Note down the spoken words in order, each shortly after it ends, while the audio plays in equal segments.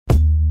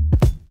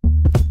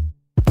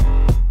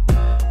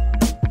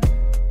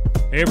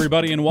Hey,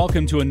 everybody, and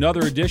welcome to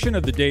another edition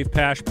of the Dave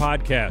Pasch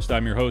Podcast.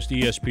 I'm your host,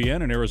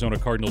 ESPN and Arizona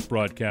Cardinals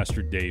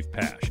broadcaster Dave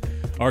Pasch.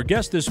 Our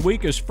guest this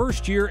week is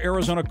first-year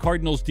Arizona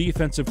Cardinals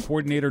defensive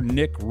coordinator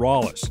Nick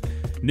Rallis.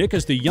 Nick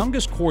is the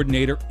youngest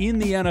coordinator in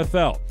the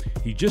NFL.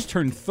 He just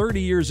turned 30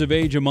 years of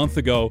age a month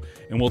ago,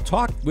 and we'll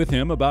talk with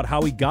him about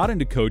how he got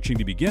into coaching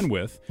to begin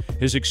with,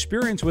 his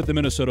experience with the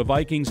Minnesota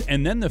Vikings,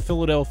 and then the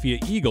Philadelphia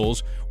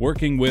Eagles,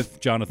 working with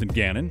Jonathan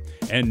Gannon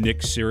and Nick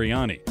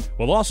Sirianni.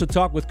 We'll also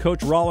talk with Coach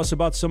Rallis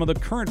about some of the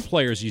current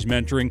players he's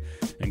mentoring,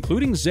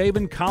 including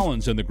Zaven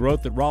Collins and the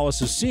growth that Rallis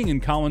is seeing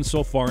in Collins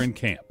so far in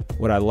camp.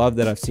 What I love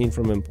that I've seen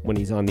from him when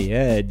he's on the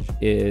edge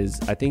is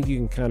I think you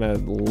can kind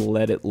of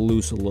let it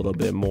loose a little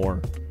bit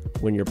more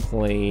when you're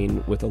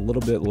playing with a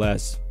little bit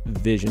less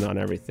vision on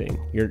everything.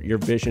 Your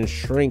vision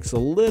shrinks a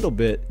little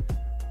bit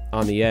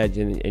on the edge,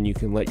 and you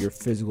can let your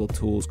physical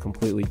tools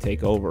completely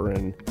take over,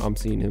 and I'm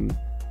seeing him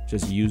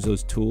just use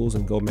those tools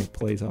and go make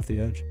plays off the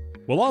edge.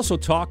 We'll also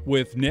talk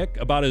with Nick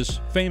about his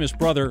famous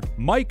brother,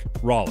 Mike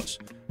Rallis,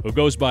 who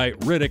goes by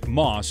Riddick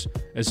Moss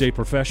as a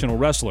professional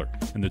wrestler,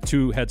 and the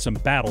two had some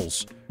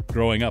battles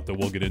growing up that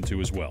we'll get into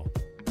as well.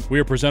 We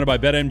are presented by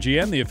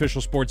BetMGM, the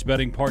official sports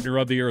betting partner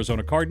of the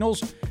Arizona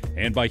Cardinals,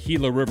 and by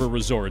Gila River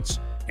Resorts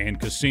and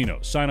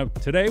Casinos. Sign up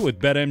today with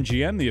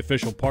BetMGM, the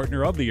official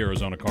partner of the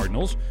Arizona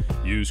Cardinals.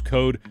 Use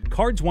code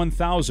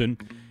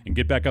CARDS1000 and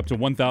get back up to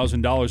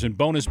 $1,000 in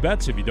bonus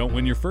bets if you don't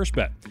win your first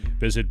bet.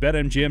 Visit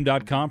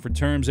BetMGM.com for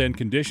terms and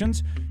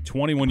conditions.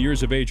 21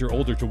 years of age or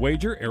older to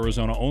wager.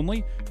 Arizona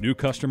only. New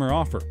customer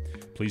offer.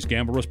 Please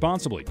gamble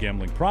responsibly.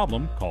 Gambling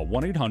problem? Call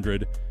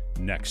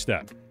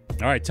 1-800-NEXT-STEP.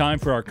 All right, time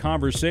for our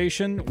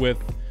conversation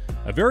with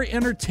a very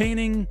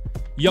entertaining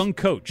young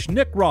coach,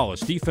 Nick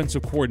Rallis,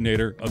 defensive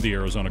coordinator of the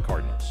Arizona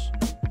Cardinals.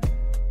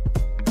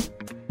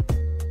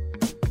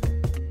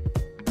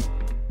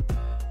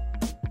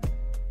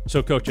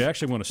 So, Coach, I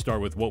actually want to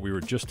start with what we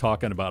were just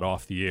talking about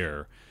off the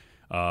air,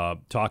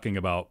 talking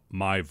about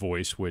my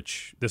voice,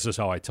 which this is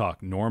how I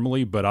talk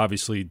normally, but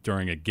obviously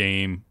during a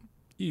game,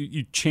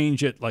 you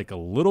change it like a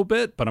little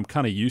bit, but I'm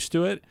kind of used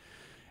to it.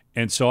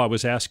 And so I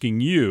was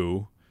asking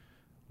you,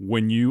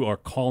 when you are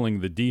calling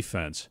the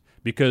defense,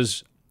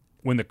 because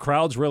when the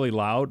crowd's really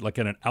loud, like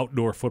in an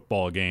outdoor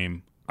football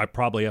game, I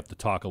probably have to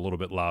talk a little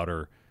bit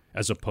louder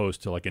as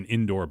opposed to like an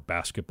indoor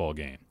basketball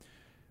game.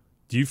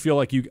 Do you feel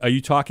like are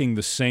you talking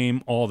the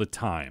same all the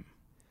time?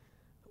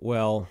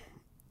 Well,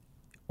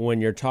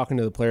 when you're talking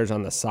to the players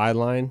on the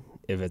sideline,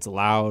 if it's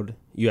loud,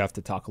 you have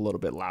to talk a little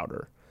bit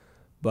louder.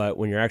 But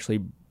when you're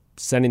actually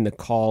sending the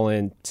call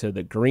in to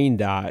the green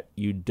dot,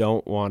 you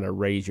don't want to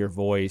raise your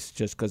voice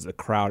just because the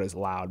crowd is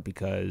loud,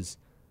 because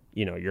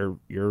you know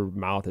your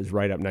mouth is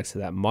right up next to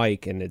that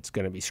mic and it's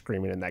going to be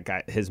screaming, and that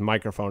guy, his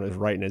microphone is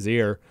right in his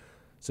ear,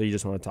 so you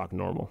just want to talk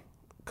normal,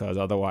 because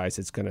otherwise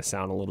it's going to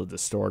sound a little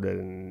distorted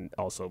and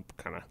also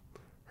kind of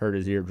hurt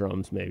his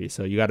eardrums maybe.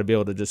 So you got to be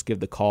able to just give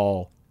the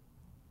call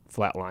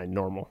flatline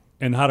normal.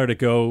 And how did it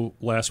go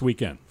last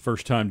weekend?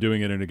 First time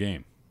doing it in a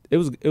game. It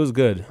was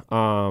good.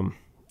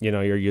 You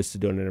know, you're used to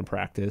doing it in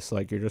practice.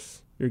 Like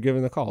you're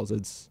giving the calls.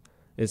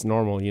 It's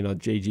normal. You know,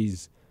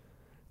 JG's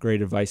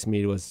great advice to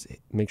me was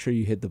make sure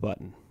you hit the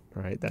button.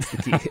 All right, that's the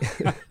key.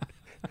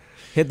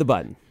 Hit the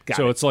button. Got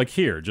it. It's like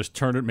here, just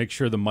turn it, make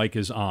sure the mic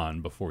is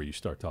on before you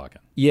start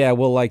talking. Yeah,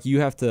 well, like you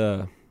have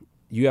to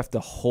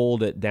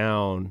hold it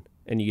down,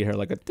 and you hear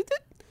like a,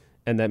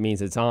 and that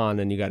means it's on,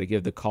 and you got to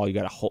give the call. You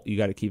got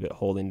to keep it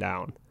holding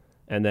down,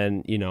 and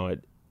then you know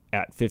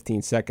at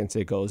 15 seconds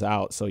it goes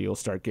out, so you'll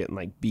start getting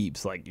like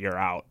beeps, like you're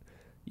out.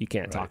 You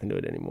can't talk into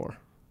it anymore.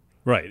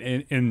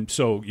 Right, and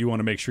so you want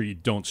to make sure you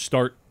don't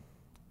start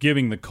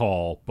giving the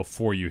call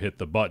before you hit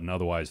the button,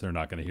 otherwise they're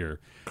not going to hear.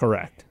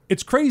 Correct.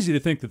 It's crazy to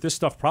think that this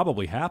stuff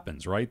probably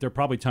happens, right? There are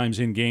probably times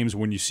in games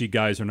when you see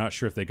guys are not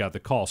sure if they got the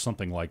call,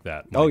 something like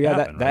that.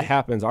 That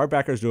happens. Our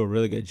backers do a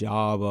really good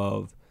job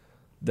of,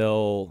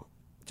 they'll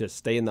just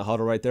stay in the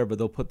huddle right there, but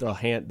they'll put their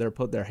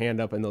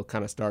hand up and they'll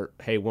kind of start,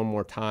 hey, one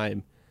more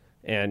time.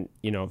 And,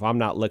 you know, if I'm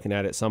not looking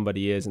at it,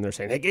 somebody is, and they're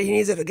saying, hey, he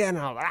needs it again.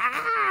 And I'm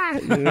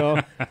like, you know,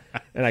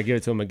 and I give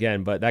it to him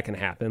again. But that can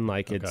happen.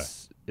 Like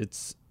it's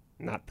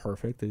not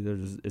perfect.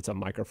 It's a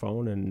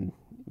microphone, and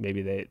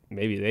maybe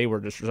they were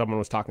just, someone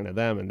was talking to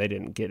them and they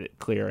didn't get it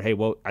clear. Hey,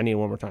 well, I need it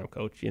one more time,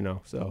 coach. You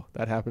know, so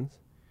that happens.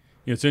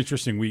 You know, it's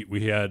interesting.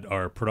 We had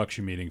our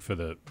production meeting for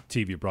the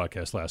TV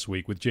broadcast last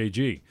week with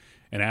JG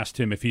and asked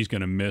him if he's going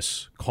to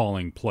miss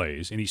calling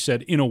plays, and he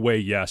said, in a way,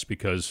 yes,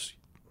 because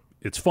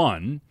it's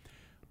fun.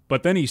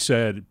 But then he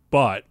said,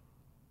 but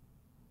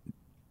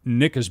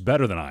Nick is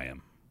better than I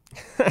am.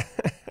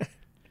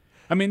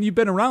 I mean, you've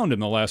been around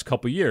him the last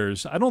couple of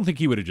years. I don't think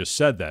he would have just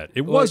said that.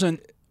 It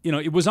wasn't, you know,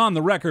 it was on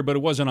the record, but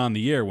it wasn't on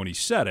the air when he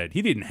said it.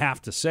 He didn't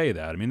have to say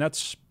that. I mean,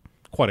 that's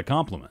quite a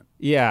compliment.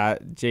 Yeah,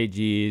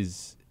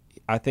 JG's,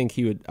 I think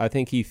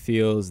he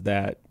feels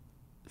that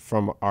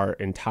from our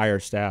entire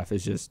staff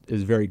is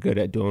very good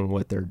at doing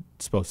what they're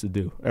supposed to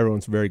do.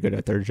 Everyone's very good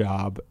at their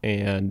job,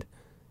 and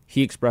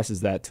he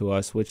expresses that to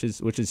us, which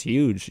is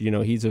huge. You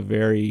know, he's a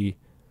very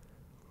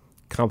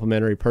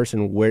complimentary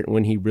person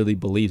when he really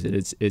believes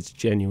it. It's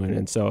genuine.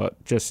 And so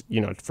just,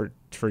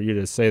 for you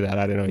to say that,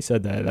 I didn't know he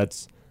said that.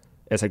 That's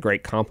a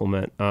great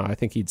compliment. I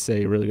think he'd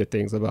say really good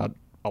things about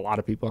a lot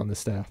of people on the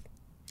staff.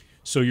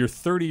 So you're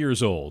 30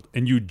 years old,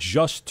 and you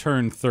just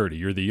turned 30.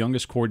 You're the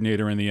youngest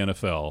coordinator in the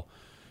NFL.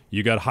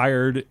 You got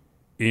hired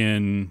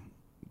in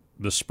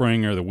the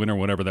spring or the winter,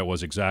 whatever that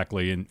was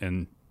exactly,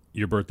 and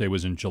your birthday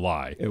was in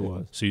July. It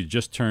was. So you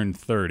just turned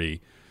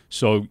 30.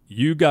 So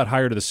you got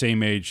hired at the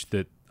same age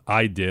that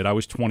I did. I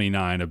was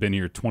 29. I've been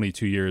here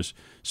 22 years.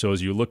 So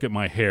as you look at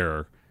my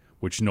hair,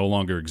 which no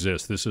longer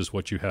exists, this is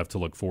what you have to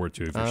look forward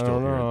to if you're still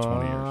here in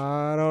 20 years.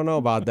 I don't know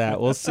about that.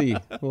 We'll see.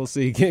 We'll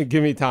see.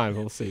 Give me time.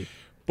 We'll see.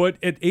 But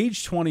at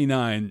age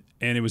 29,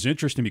 and it was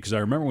interesting because I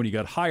remember when you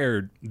got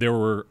hired, there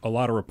were a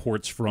lot of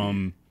reports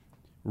from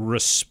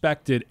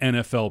respected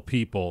NFL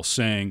people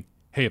saying,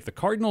 hey, if the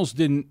Cardinals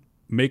didn't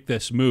make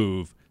this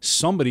move,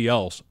 somebody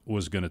else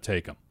was going to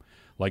take him.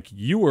 Like,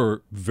 you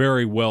were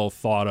very well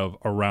thought of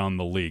around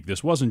the league.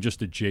 This wasn't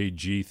just a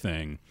JG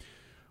thing.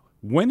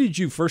 When did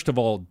you, first of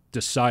all,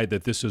 decide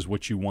that this is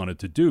what you wanted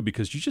to do?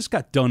 Because you just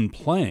got done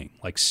playing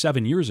like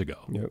 7 years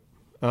ago. Yep.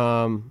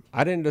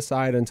 I didn't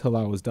decide until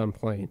I was done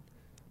playing.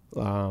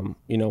 When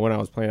I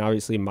was playing,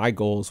 obviously my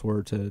goals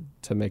were to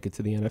make it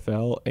to the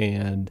NFL.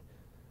 And,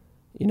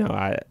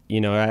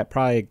 I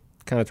probably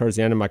kind of towards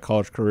the end of my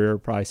college career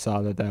probably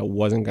saw that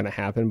wasn't going to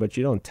happen. But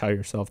you don't tell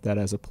yourself that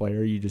as a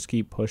player. You just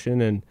keep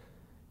pushing and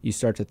you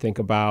start to think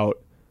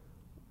about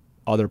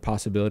other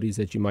possibilities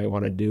that you might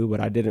want to do. But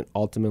I didn't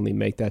ultimately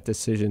make that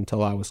decision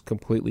until I was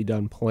completely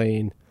done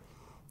playing.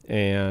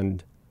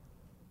 And,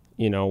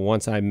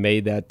 once I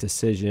made that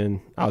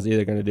decision, I was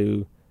either going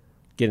to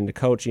get into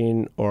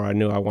coaching, or I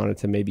knew I wanted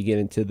to maybe get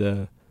into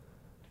the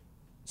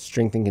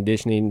strength and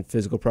conditioning,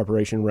 physical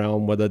preparation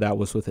realm, whether that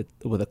was with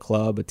a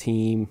club, a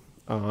team,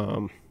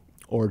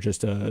 or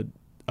just a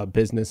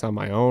business on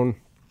my own.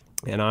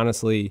 And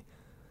honestly,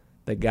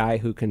 the guy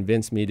who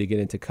convinced me to get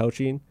into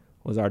coaching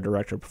was our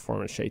director of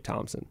performance, Shay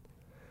Thompson.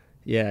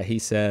 Yeah, he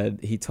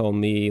told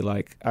me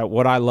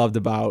what I loved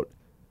about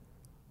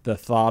the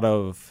thought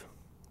of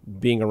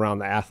being around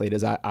the athlete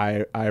is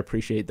I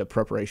appreciate the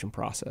preparation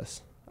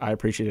process. I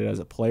appreciate it as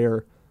a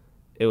player.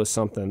 It was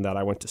something that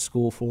I went to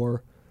school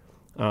for.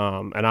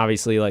 And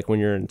obviously, like when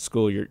you're in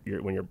school,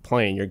 when you're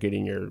playing, you're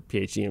getting your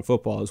PhD in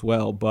football as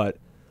well. But,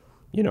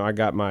 I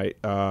got my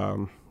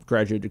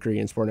graduate degree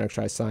in sport and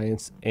exercise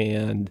science,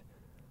 and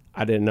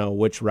I didn't know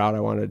which route I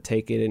wanted to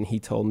take it. And he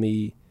told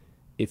me,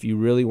 if you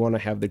really want to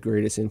have the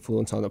greatest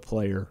influence on the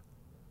player,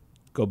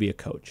 go be a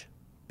coach.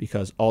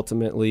 Because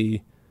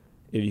ultimately,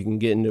 if you can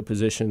get into a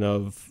position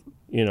of,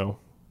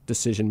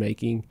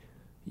 decision-making,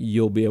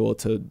 you'll be able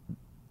to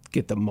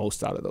get the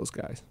most out of those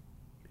guys.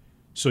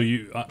 So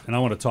and I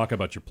want to talk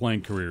about your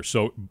playing career.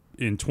 So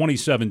in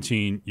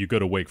 2017, you go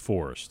to Wake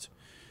Forest.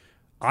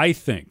 I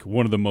think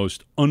one of the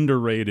most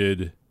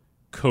underrated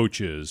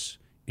coaches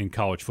in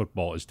college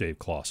football is Dave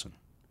Clawson.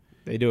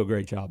 They do a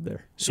great job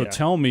there. So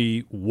tell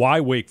me, why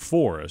Wake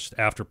Forest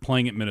after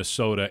playing at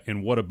Minnesota,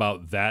 and what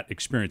about that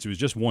experience? It was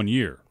just 1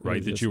 year,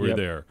 right, that you were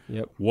there.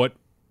 Yep.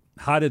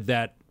 How did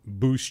that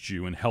boost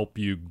you and help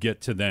you get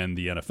to then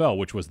the NFL,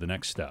 which was the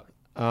next step?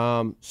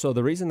 So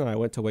the reason that I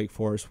went to Wake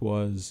Forest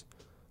was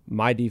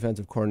my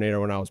defensive coordinator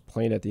when I was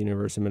playing at the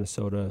University of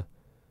Minnesota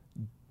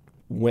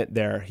went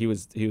there. He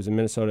was in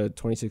Minnesota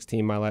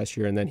 2016, my last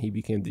year, and then he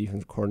became the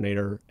defensive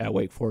coordinator at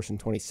Wake Forest in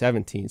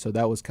 2017. So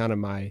that was kind of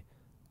my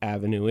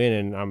avenue in,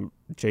 and I'm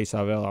Jay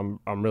Savell.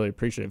 I'm really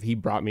appreciative. He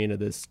brought me into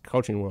this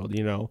coaching world.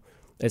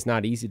 It's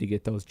not easy to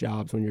get those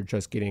jobs when you're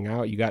just getting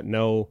out. You got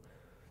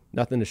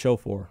nothing to show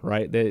for,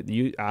 right?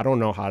 I don't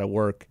know how to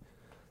work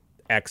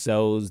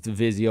XOs,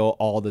 Visio,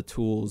 all the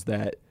tools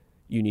that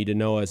you need to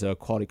know as a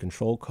quality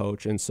control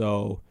coach. And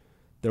so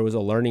there was a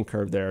learning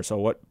curve there. So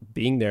what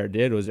being there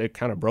did was it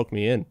kind of broke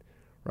me in,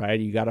 right?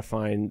 You got to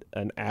find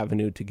an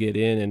avenue to get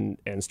in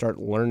and start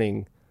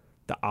learning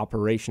the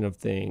operation of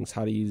things,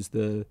 how to use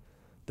the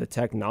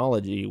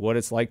technology, what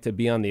it's like to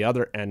be on the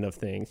other end of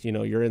things.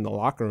 You're in the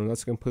locker room.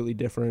 That's a completely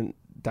different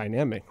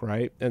dynamic,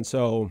 right? And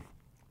so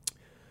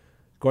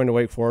going to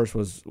Wake Forest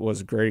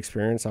was a great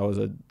experience. I was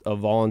a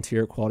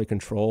volunteer quality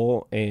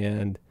control,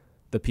 and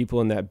the people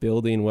in that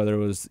building, whether it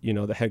was,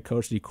 the head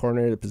coach, the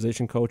coordinator, the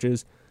position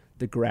coaches,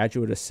 the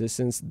graduate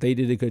assistants, they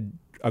did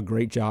a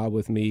great job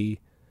with me,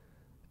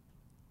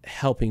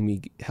 helping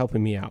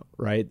me out,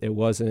 right? It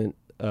wasn't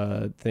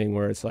a thing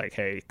where it's like,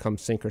 hey, come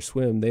sink or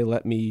swim. They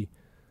let me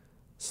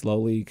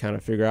slowly kind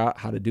of figure out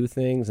how to do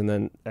things. And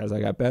then as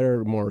I got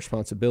better, more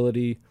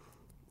responsibility.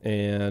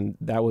 And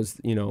that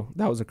was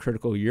a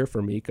critical year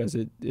for me because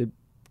it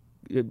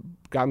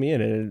got me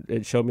in, and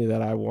it showed me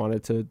that I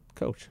wanted to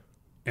coach.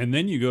 And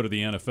then you go to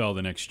the NFL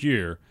the next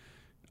year.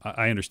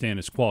 I understand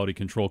as quality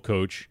control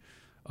coach,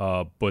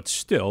 but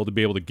still to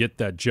be able to get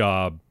that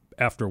job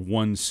after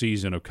one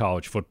season of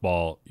college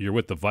football, you're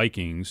with the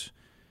Vikings.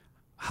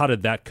 How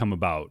did that come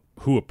about?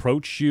 Who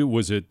approached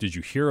you? Did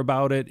you hear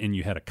about it and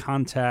you had a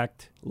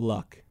contact?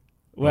 Luck.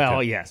 Well,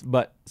 Okay. Yes,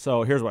 but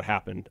so here's what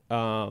happened.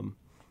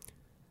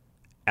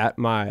 at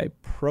my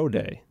pro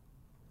day.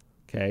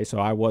 Okay, so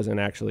I wasn't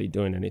actually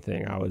doing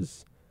anything. I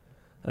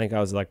think I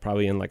was like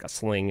probably in like a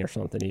sling or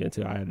something even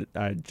too.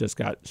 I just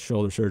got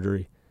shoulder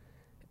surgery,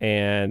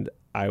 and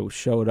I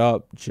showed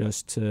up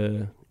just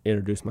to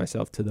introduce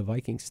myself to the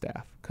Viking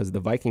staff, because the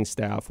Viking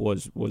staff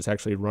was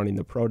actually running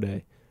the pro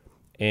day,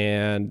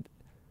 and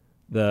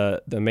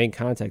the main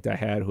contact I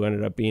had, who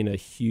ended up being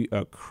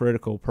a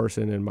critical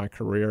person in my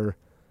career,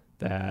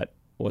 that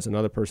was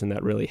another person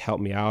that really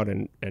helped me out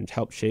and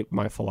helped shape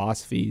my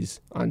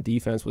philosophies on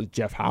defense, was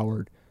Jeff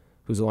Howard,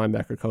 who's a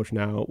linebacker coach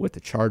now with the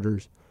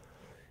Chargers.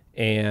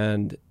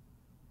 And,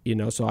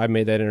 so I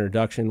made that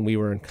introduction. We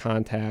were in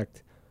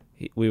contact.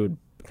 We would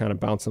kind of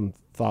bounce some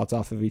thoughts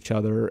off of each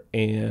other.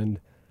 And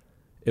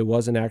it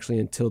wasn't actually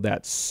until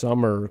that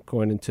summer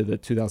going into the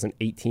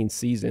 2018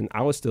 season,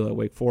 I was still at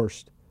Wake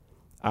Forest.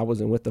 I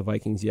wasn't with the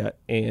Vikings yet.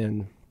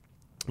 And,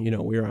 we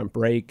were on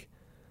break.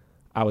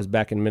 I was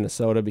back in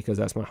Minnesota because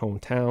that's my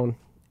hometown.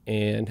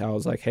 And I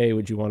was like, hey,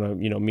 would you want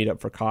to, meet up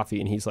for coffee?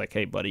 And he's like,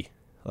 hey, buddy,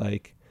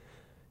 like,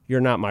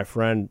 you're not my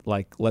friend.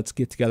 Like, let's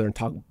get together and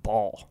talk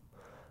ball.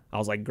 I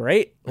was like,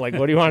 great. Like,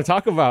 what do you want to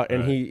talk about?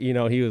 And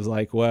he was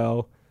like,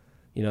 well,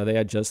 they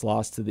had just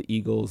lost to the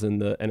Eagles in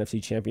the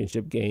NFC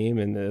Championship game.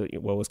 And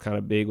what was kind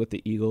of big with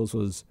the Eagles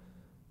was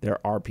their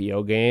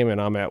RPO game.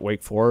 And I'm at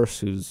Wake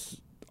Forest,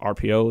 whose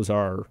RPOs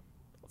are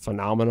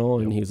phenomenal.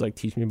 And he was like,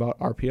 teach me about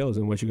RPOs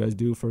and what you guys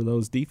do for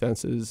those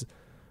defenses,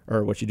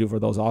 or what you do for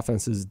those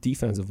offenses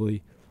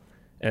defensively.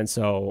 And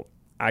so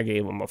I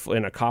gave him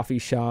in a coffee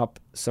shop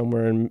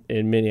somewhere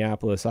in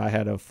Minneapolis. I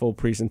had a full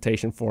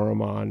presentation for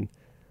him on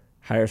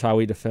here's how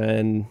we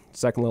defend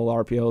second level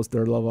RPOs,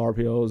 third level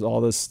RPOs,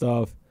 all this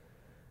stuff.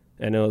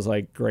 And it was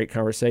like great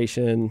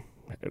conversation,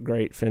 a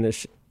great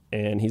finish.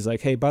 And he's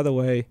like, hey, by the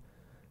way,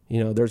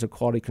 there's a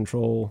quality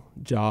control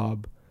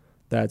job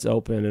that's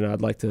open, and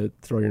I'd like to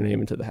throw your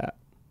name into the hat.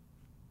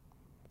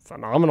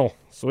 Phenomenal.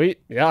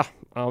 Sweet. Yeah,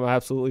 I'm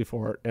absolutely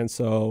for it. And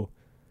so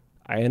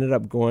I ended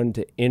up going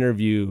to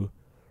interview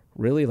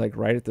really like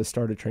right at the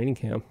start of training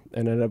camp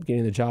and ended up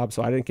getting the job.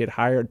 So I didn't get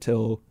hired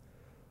till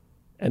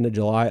end of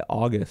July,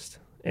 August.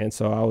 And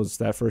so I was,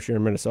 that first year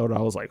in Minnesota,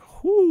 I was like,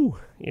 whoo,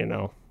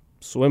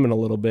 swimming a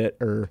little bit,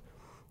 or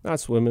not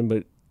swimming,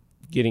 but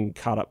getting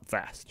caught up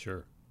fast.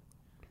 Sure.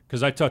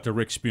 Because I talked to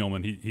Rick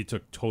Spielman. He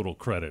took total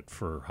credit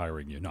for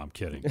hiring you. No, I'm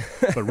kidding.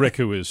 But Rick,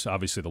 who is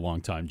obviously the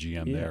longtime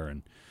GM there,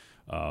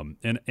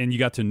 and you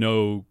got to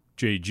know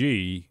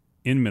JG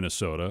in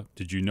Minnesota.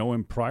 Did you know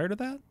him prior to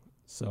that?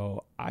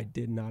 So I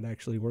did not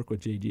actually work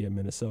with JG in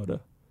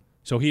Minnesota.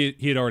 So he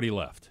had already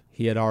left.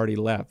 He had already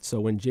left. So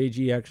when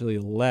JG actually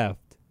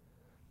left,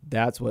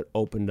 that's what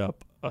opened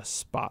up a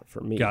spot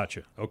for me.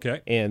 Gotcha. Okay.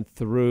 And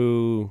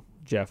through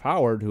Jeff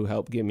Howard, who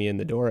helped get me in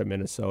the door at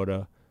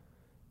Minnesota,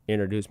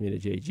 introduced me to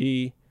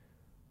JG.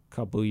 A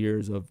couple of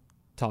years of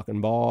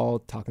talking ball,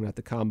 talking at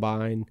the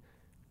combine,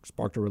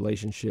 sparked a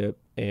relationship,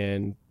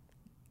 and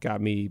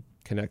got me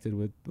connected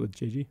with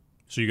JG.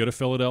 So you go to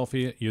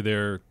Philadelphia. You're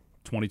there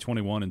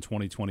 2021 and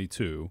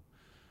 2022.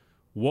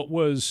 What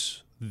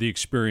was the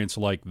experience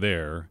like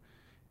there,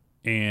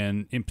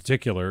 and in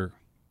particular,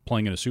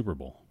 playing in a Super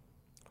Bowl?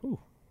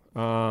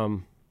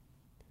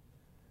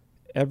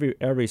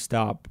 Every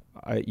stop,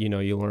 you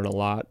learn a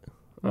lot.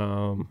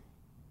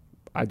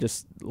 I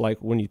just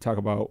like when you talk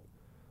about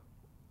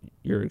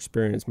your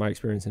experience, my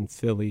experience in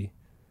Philly,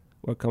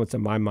 what comes to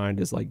my mind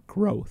is like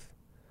growth.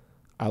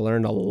 I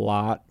learned a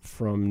lot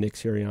from Nick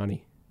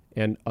Sirianni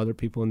and other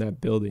people in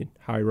that building,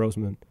 Howie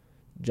Roseman,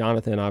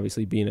 Jonathan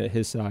obviously being at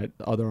his side,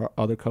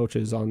 other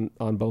coaches on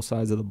both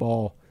sides of the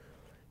ball.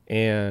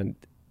 And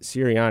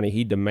Sirianni,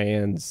 he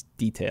demands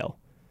detail.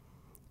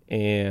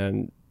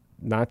 And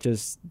not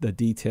just the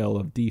detail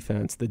of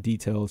defense, the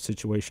detail of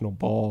situational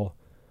ball,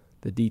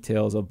 the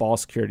details of ball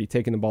security,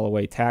 taking the ball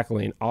away,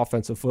 tackling,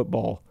 offensive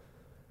football.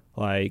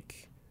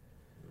 Like,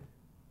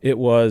 it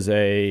was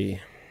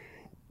a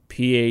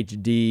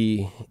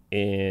PhD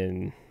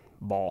in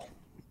ball.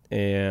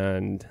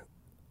 And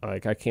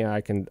like I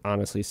can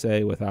honestly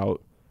say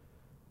without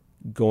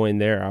going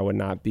there, I would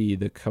not be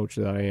the coach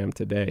that I am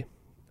today.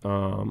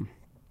 And,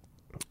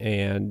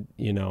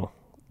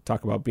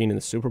 talk about being in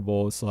the Super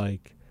Bowl, it's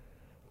like,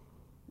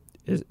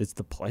 it's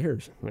the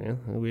players,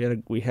 man.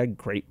 We had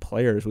great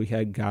players. We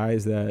had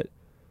guys that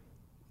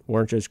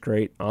weren't just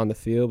great on the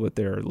field, but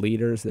they're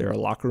leaders. They're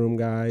locker room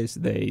guys.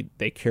 They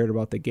cared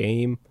about the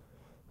game.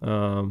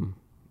 The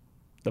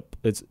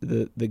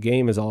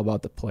game is all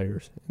about the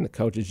players, and the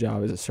coach's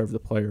job is to serve the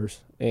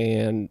players.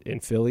 And in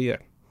Philly, I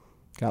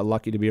got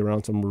lucky to be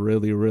around some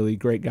really, really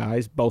great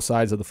guys, both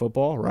sides of the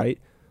football, right?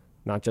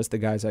 Not just the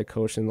guys I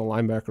coached in the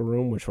linebacker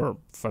room, which were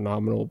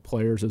phenomenal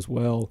players as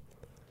well.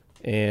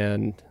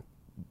 And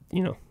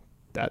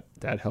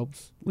that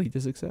helps lead to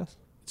success.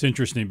 It's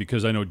interesting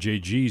because I know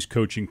JG's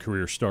coaching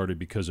career started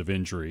because of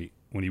injury.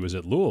 When he was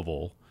at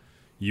Louisville,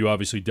 you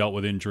obviously dealt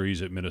with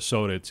injuries at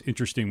Minnesota. It's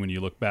interesting when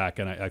you look back,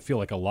 and I feel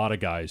like a lot of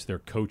guys, their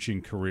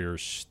coaching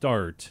careers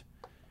start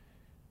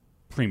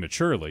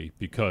prematurely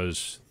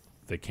because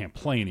they can't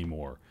play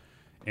anymore.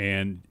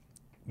 And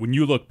when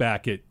you look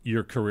back at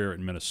your career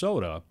in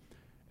Minnesota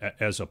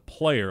as a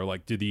player,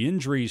 like, did the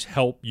injuries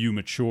help you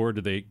mature?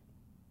 Did they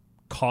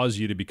cause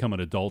you to become an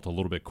adult a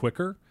little bit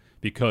quicker?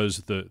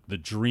 Because the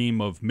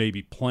dream of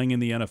maybe playing in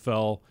the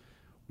NFL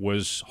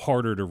was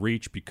harder to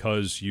reach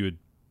because you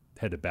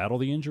had to battle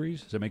the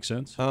injuries? Does that make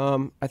sense?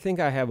 I think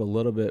I have a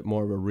little bit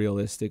more of a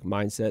realistic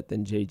mindset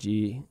than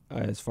JG,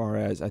 as far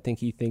as I think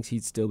he thinks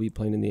he'd still be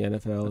playing in the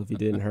NFL if he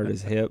didn't hurt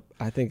his hip.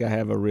 I think I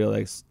have a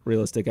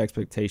realistic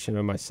expectation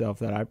of myself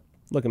that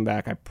looking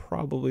back, I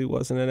probably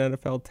wasn't an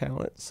NFL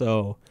talent.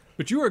 So,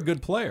 but you were a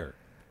good player.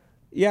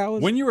 Yeah, I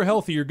was. When you were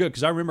healthy, you're good.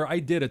 Because I remember I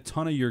did a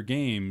ton of your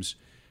games.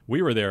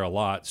 We were there a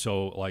lot.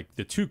 So, like,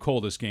 the 2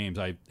 coldest games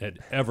I had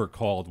ever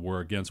called were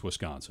against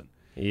Wisconsin.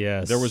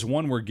 Yes. There was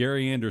one where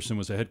Gary Anderson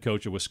was the head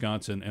coach of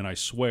Wisconsin, and I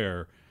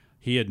swear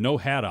he had no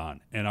hat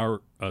on. And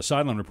our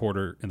sideline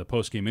reporter in the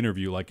postgame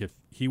interview, like, if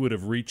he would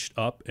have reached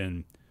up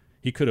and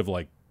he could have,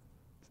 like,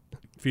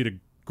 if he'd have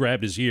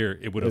grabbed his ear,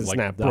 it would have, like,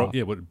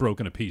 it would have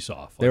broken a piece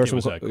off.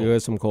 Like, there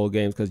was some cold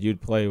games because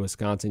you'd play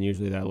Wisconsin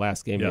usually that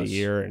last game of the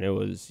year, and it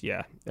was,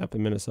 up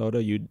in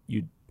Minnesota,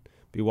 you'd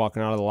be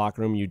walking out of the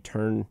locker room, you'd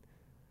turn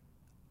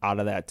out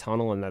of that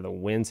tunnel, and then the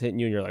wind's hitting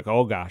you, and you're like,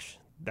 oh, gosh,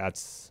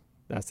 that's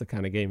the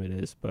kind of game it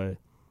is. But,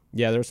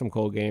 yeah, there's some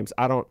cold games.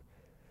 I don't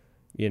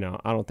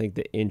think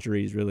the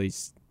injuries really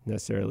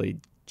necessarily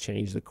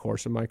changed the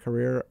course of my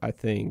career. I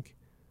think,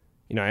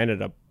 I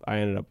ended up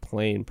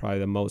playing probably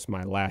the most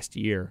my last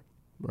year,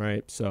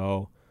 right?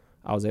 So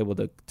I was able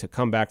to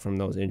come back from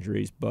those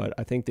injuries. But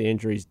I think the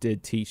injuries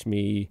did teach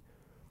me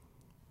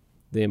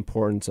the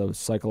importance of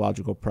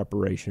psychological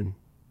preparation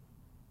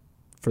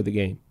for the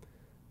game.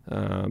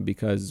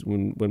 Because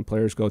when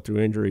players go through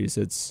injuries,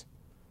 it's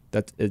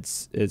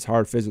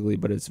hard physically,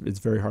 but it's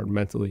very hard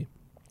mentally,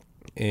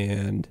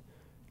 and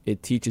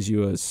it teaches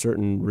you a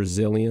certain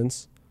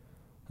resilience.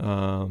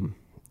 And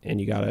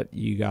you're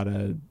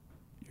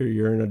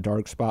in a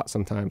dark spot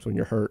sometimes when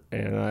you're hurt,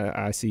 and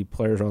I see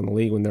players around the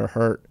league when they're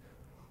hurt.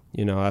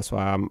 That's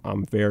why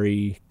I'm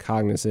very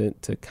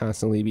cognizant to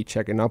constantly be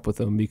checking up with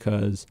them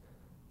because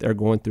they're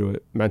going through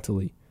it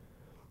mentally.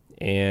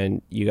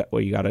 And you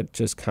got to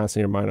just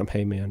constantly remind them,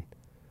 hey, man,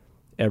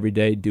 every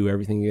day do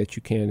everything that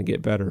you can to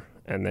get better.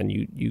 And then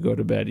you go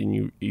to bed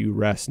and you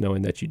rest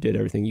knowing that you did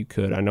everything you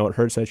could. I know it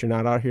hurts that you're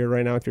not out here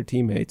right now with your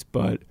teammates,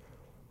 but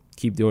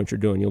keep doing what you're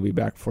doing. You'll be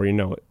back before you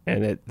know it.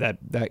 And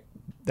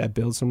that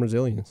builds some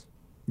resilience.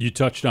 You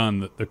touched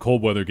on the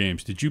cold weather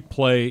games. Did you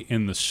play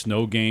in the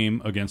snow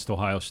game against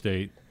Ohio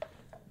State?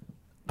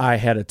 I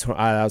had that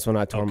was when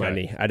I tore my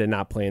knee. I did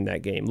not play in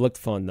that game. Looked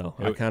fun though.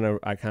 I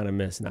kind of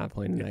missed not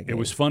playing in that game. It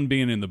was fun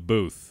being in the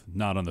booth,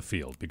 not on the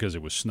field, because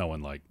it was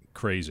snowing like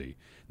crazy. And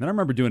then I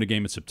remember doing a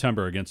game in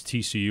September against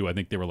TCU. I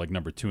think they were like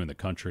number 2 in the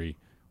country.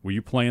 Were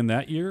you playing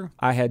that year?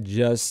 I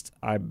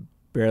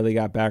barely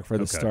got back for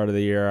the start of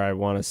the year. I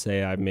want to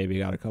say I maybe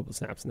got a couple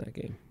snaps in that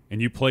game.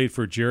 And you played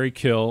for Jerry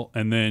Kill,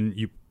 and then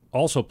you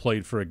also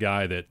played for a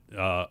guy that,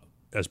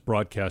 as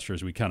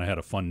broadcasters, we kind of had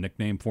a fun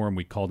nickname for him.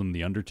 We called him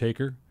The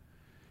Undertaker,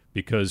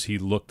 because he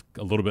looked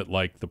a little bit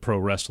like the pro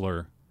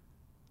wrestler,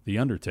 The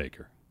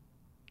Undertaker.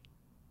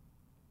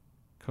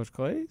 Coach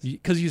Clay?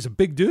 Because he's a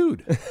big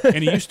dude,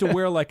 and he used to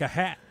wear like a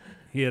hat.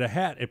 He had a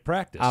hat at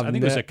practice. I think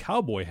it was a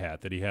cowboy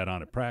hat that he had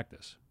on at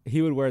practice.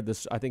 He would wear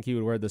this. I think he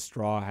would wear the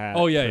straw hat.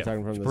 Oh yeah,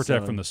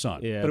 protect from the sun.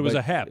 Yeah, but it was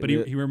a hat. But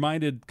he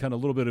reminded kind of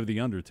a little bit of The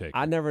Undertaker.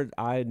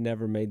 I had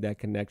never made that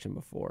connection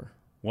before.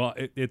 Well,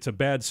 it's a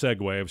bad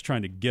segue. I was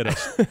trying to get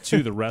us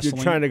to the wrestling.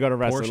 You're trying to go to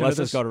wrestling. Let's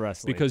just go to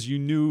wrestling because you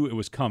knew it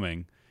was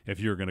coming if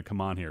you were going to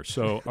come on here.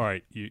 So, all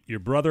right, your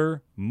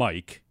brother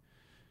Mike,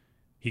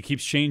 he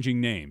keeps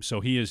changing names. So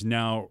he is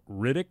now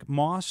Riddick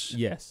Moss.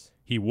 Yes.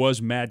 He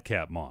was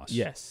Madcap Moss.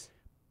 Yes.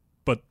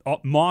 But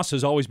Moss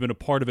has always been a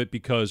part of it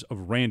because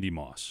of Randy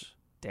Moss.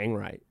 Dang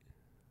right.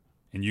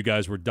 And you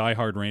guys were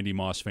diehard Randy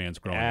Moss fans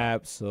growing up.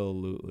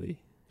 Absolutely.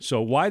 So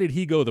why did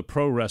he go the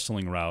pro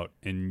wrestling route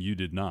and you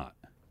did not?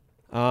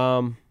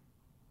 I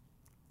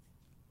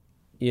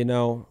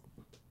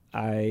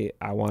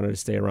wanted to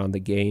stay around the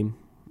game.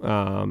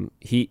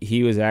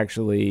 He was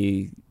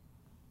actually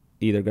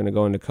either going to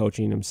go into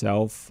coaching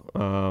himself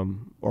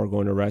or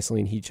going to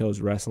wrestling. He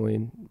chose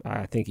wrestling.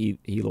 I think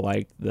he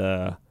liked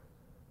the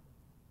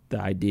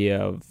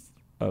idea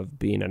of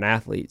being an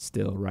athlete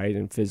still, right,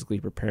 and physically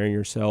preparing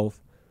yourself.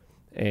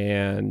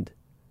 And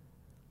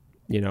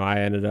I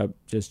ended up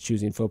just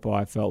choosing football.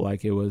 I felt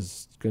like it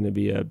was going to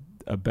be a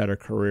better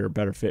career,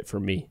 better fit for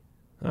me.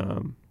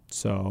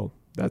 So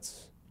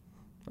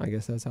I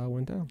guess that's how it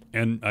went down.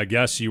 And I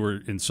guess you were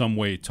in some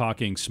way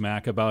talking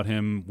smack about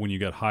him when you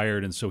got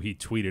hired, and so he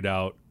tweeted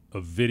out a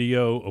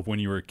video of when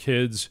you were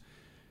kids,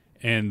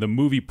 and the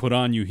movie put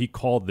on you, he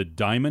called the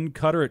Diamond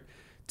Cutter.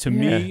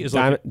 Me, is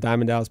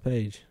Diamond Dallas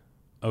Page.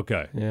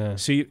 Okay. Yeah.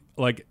 See,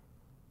 like,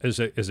 as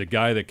a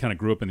guy that kind of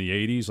grew up in the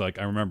 80s, like,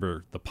 I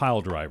remember the pile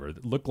driver.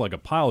 It looked like a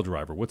pile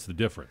driver. What's the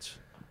difference?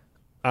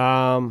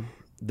 The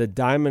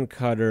Diamond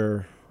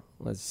Cutter,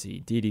 let's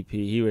see,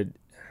 DDP,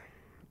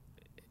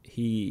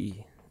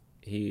 he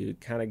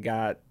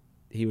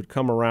would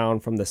come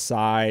around from the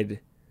side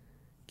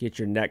get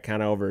your neck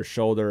kind of over his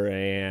shoulder,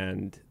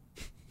 and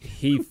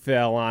he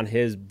fell on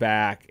his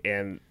back,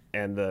 and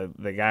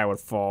the guy would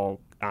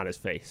fall on his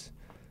face.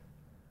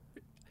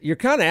 You're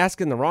kind of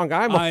asking the wrong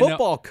guy. I'm a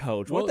football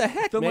coach. Well, what the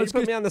heck, man? You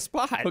put me on the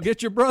spot. Well,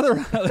 get your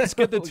brother. Let's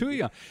get the two of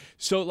you.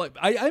 So, like,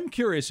 I'm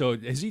curious. So,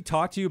 has he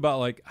talked to you about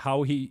like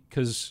how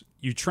because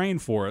you train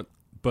for it,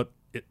 but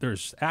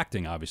there's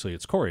acting. Obviously,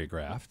 it's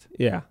choreographed.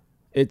 Yeah,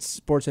 it's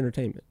sports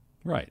entertainment.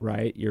 Right.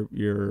 Right.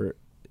 You're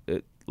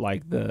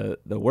like the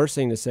worst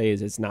thing to say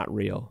is it's not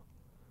real.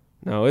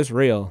 No, it's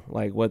real.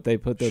 Like what they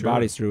put their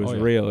bodies through is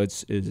real.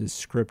 It's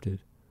scripted.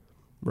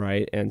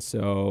 Right. And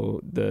so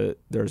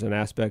there's an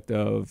aspect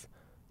of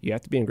you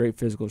have to be in great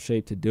physical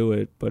shape to do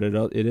it, but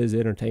it is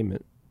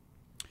entertainment.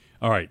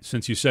 All right.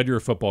 Since you said you're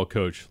a football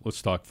coach,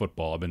 let's talk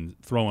football. I've been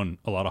throwing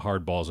a lot of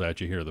hard balls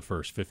at you here the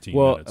first 15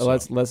 minutes.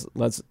 Well,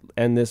 let's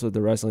end this with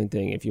the wrestling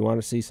thing. If you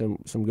want to see some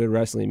good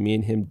wrestling, me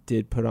and him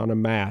did put on a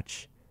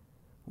match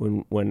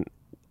when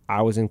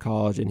I was in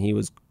college and he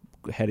was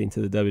heading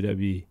to the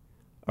WWE.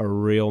 A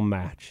real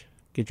match.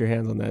 Get your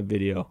hands on that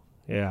video.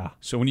 Yeah.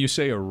 So when you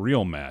say a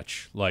real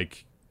match,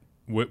 like,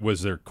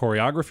 was there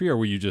choreography, or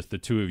were you just the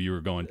two of you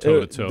were going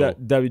toe to toe?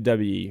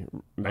 WWE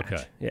match.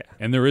 Okay. Yeah.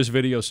 And there is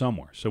video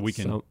somewhere, so we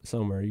can.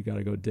 Somewhere you got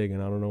to go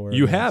digging. I don't know where.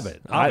 You have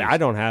it. I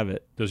don't have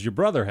it. Does your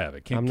brother have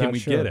it? Can we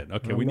get it?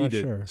 Okay, we need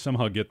to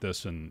somehow get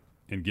this and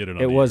get it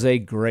on. It was a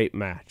great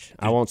match.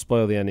 I won't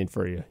spoil the ending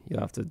for you.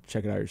 You'll have to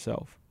check it out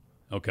yourself.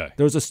 Okay.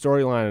 There was a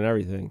storyline and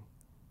everything.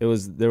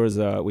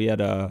 We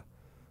had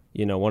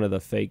one of the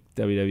fake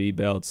WWE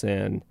belts,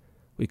 and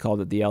we called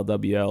it the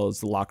LWL,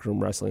 it's the Locker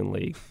Room Wrestling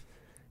League.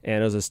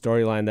 And it was a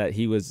storyline that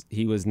he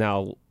was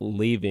now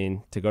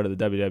leaving to go to the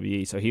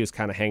WWE, so he was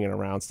kind of hanging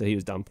around. So he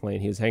was done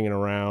playing. He was hanging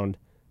around,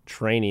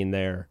 training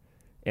there,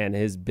 and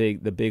the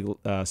big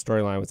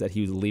storyline was that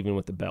he was leaving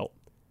with the belt.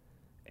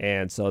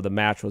 And so the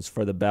match was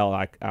for the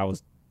belt. I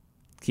was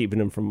keeping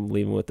him from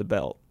leaving with the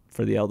belt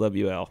for the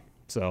LWL.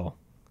 So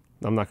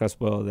I'm not gonna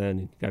spoil it. Then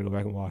you gotta go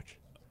back and watch.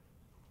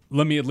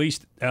 Let me at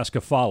least ask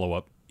a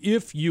follow-up.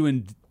 If you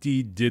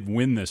indeed did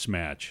win this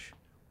match,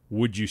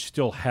 would you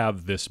still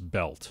have this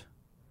belt?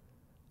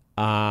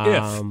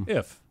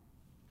 If.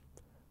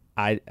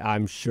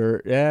 I'm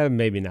sure,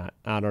 maybe not.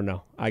 I don't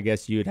know. I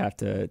guess you'd have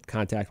to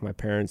contact my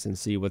parents and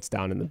see what's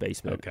down in the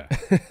basement.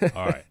 Okay.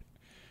 All right.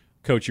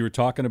 Coach, you were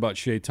talking about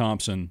Shea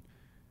Thompson.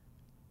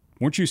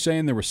 Weren't you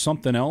saying there was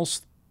something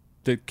else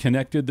that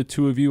connected the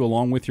two of you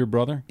along with your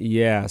brother?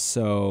 Yeah,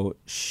 so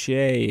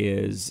Shea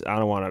is, I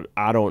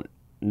don't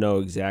know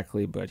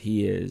exactly, but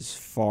he is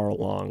far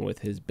along with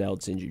his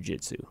belts in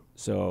jiu-jitsu.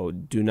 So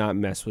do not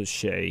mess with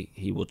Shea.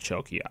 He will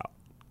choke you out.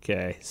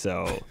 Okay,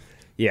 so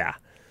yeah.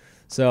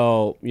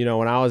 So,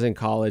 when I was in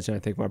college, and I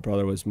think my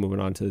brother was moving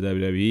on to the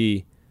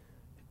WWE,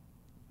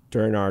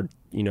 during our,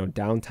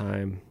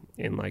 downtime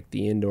in like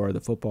the indoor of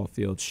the football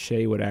field,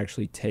 Shea would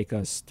actually take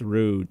us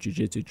through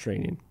jiu-jitsu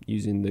training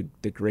using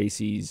the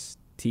Gracie's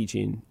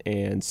teaching.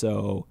 And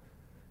so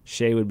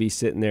Shea would be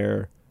sitting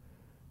there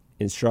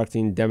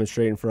instructing,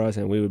 demonstrating for us,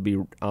 and we would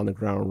be on the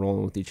ground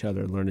rolling with each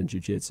other, learning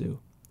jiu-jitsu.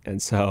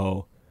 And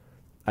so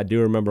I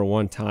do remember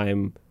one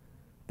time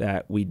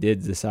that we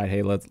did decide,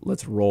 hey,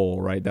 let's roll,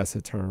 right? That's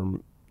the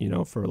term,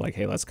 for like,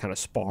 hey, let's kind of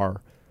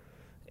spar.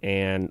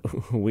 And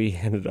we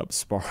ended up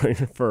sparring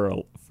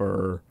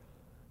for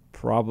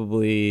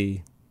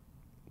probably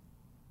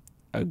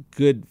a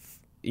good,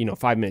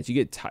 5 minutes.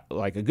 You get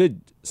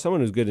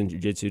someone who's good in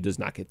jiu-jitsu does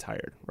not get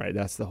tired, right?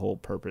 That's the whole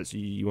purpose.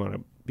 You want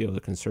to be able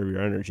to conserve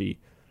your energy.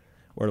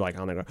 We're like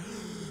on the ground,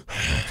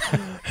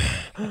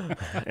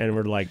 and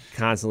we're like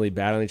constantly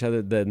battling each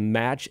other. The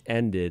match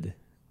ended.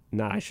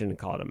 No, I shouldn't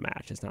call it a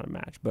match. It's not a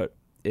match, but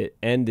it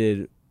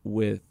ended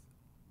with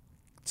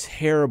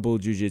terrible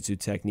jiu-jitsu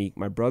technique.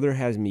 My brother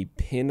has me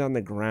pinned on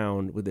the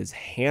ground with his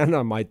hand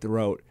on my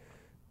throat,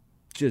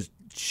 just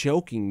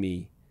choking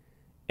me,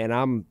 and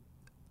I'm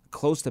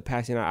close to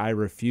passing out. I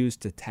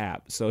refused to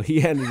tap, so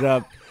he ended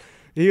up.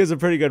 He was a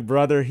pretty good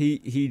brother.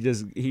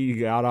 He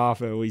got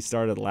off, and we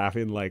started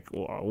laughing like,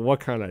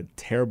 what kind of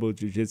terrible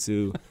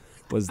jiu-jitsu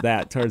was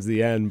that towards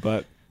the end?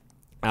 But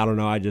I don't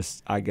know. I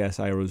guess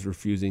I was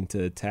refusing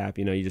to tap.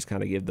 You just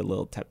kind of give the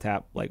little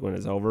tap like when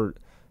it's over.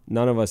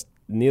 Neither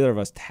of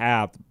us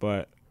tapped,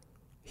 but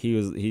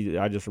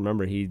I just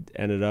remember he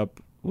ended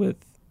up with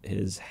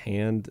his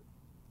hand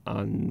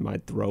on my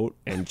throat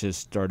and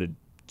just started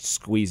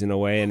squeezing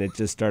away, and it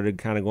just started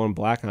kind of going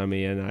black on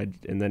me, and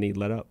then he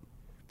let up.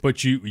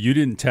 But you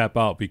didn't tap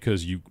out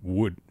because you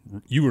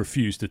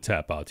refused to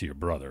tap out to your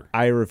brother.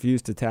 I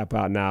refused to tap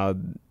out. Now,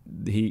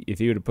 if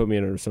he would have put me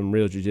in some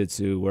real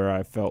jiu-jitsu where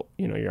I felt,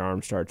 your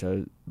arms start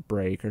to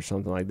break or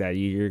something like that,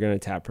 you're going to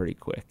tap pretty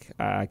quick.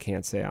 I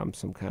can't say I'm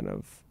some kind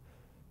of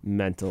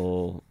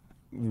mental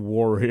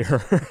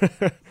warrior,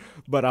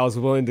 but I was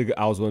willing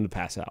to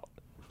pass out.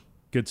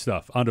 Good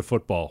stuff. On to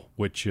football,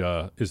 which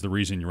is the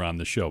reason you're on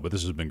the show, but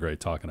this has been great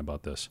talking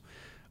about this.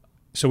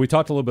 So we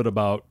talked a little bit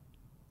about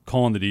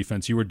calling the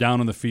defense. You were down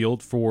on the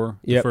field for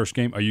the first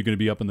game. Are you going to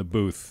be up in the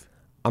booth?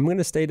 I'm going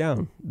to stay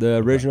down. The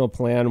original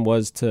plan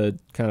was to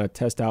kind of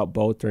test out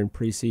both during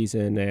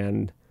preseason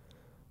and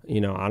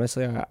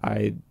Honestly,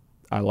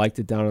 I liked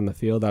it down on the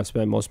field. I've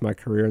spent most of my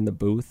career in the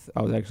booth.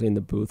 I was actually in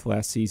the booth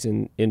last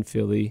season in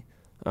Philly.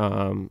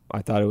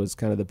 I thought it was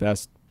kind of the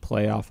best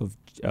playoff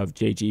of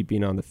JG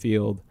being on the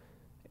field,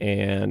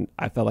 and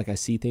I felt like I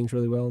see things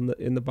really well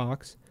in the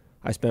box.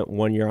 I spent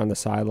 1 year on the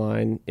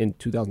sideline in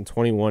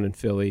 2021 in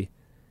Philly,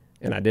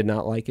 and I did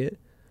not like it.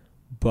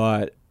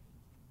 But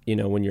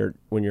when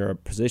you're a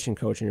position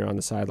coach and you're on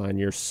the sideline,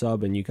 you're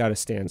sub and you got to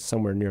stand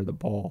somewhere near the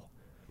ball.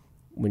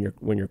 When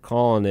you're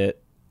calling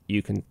it,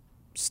 you can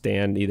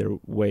stand either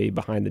way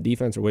behind the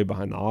defense or way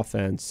behind the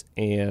offense,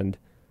 and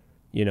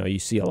you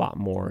see a lot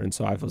more. And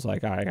so I was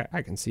like,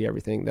 I can see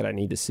everything that I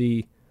need to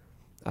see.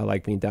 I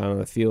like being down on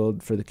the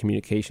field for the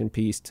communication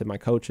piece to my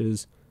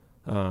coaches,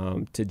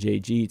 to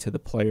JG, to the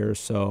players.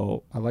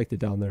 So I liked it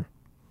down there.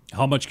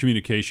 How much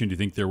communication do you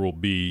think there will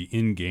be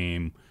in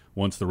game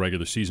once the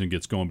regular season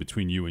gets going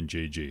between you and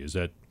JG? Is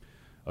that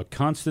a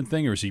constant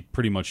thing, or is he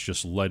pretty much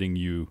just letting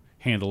you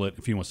handle it?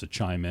 If he wants to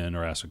chime in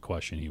or ask a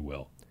question, he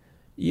will.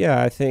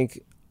 Yeah, I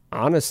think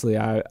honestly,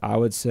 I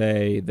would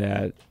say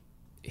that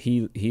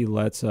he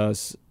lets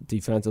us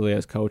defensively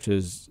as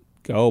coaches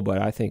go,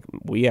 but I think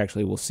we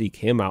actually will seek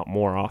him out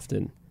more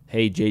often.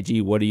 Hey,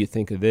 JG, what do you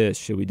think of this?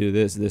 Should we do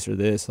this, or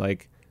this?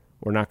 Like,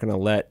 we're not going to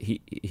let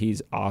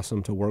he's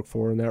awesome to work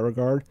for in that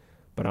regard,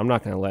 but I'm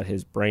not going to let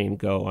his brain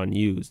go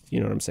unused. You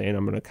know what I'm saying?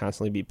 I'm going to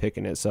constantly be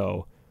picking it.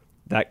 So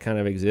that kind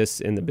of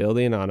exists in the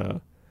building on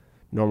a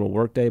normal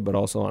workday, but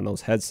also on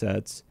those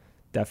headsets,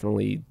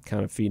 definitely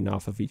kind of feeding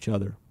off of each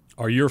other.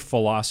 Are your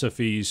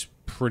philosophies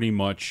pretty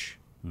much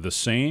the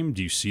same?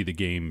 Do you see the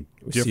game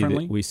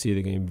differently? We see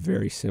the game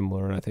very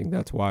similar, and I think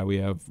that's why we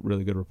have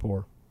really good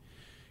rapport.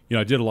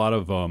 I did a lot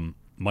of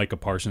Micah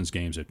Parsons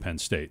games at Penn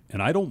State,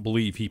 and I don't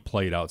believe he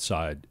played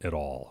outside at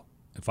all,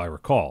 if I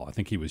recall. I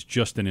think he was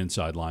just an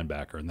inside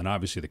linebacker, and then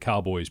obviously the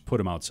Cowboys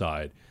put him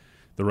outside.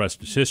 The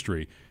rest is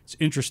history. It's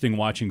interesting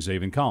watching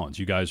Zaven Collins.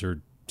 You guys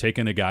are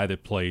taking a guy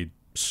that played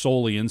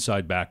solely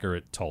inside backer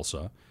at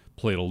Tulsa,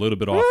 played a little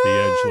bit off the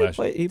edge last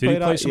year. Did he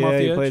play some off the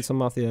edge? He played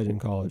some off the edge in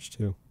college,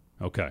 too.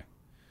 Okay.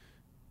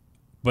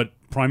 But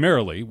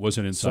primarily was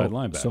an inside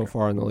linebacker. So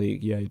far in the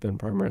league, yeah, he's been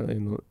primarily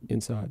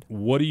inside.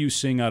 What are you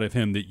seeing out of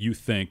him that you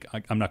think,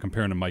 I'm not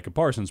comparing to Micah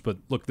Parsons, but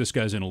look, this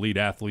guy's an elite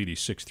athlete. He's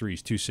 6'3",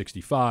 he's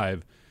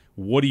 265.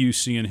 What do you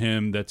see in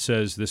him that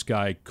says this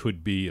guy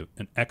could be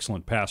an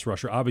excellent pass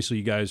rusher? Obviously,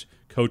 you guys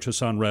coach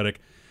Hassan Reddick,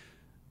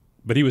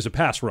 but he was a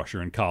pass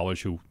rusher in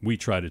college who we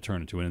tried to turn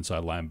into an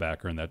inside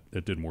linebacker, and that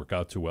didn't work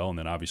out too well. And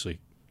then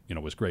obviously,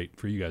 was great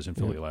for you guys in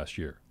Philly last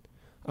year.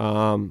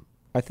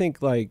 I think,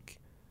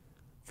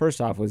 first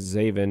off, with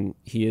Zaven,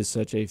 he is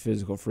such a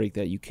physical freak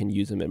that you can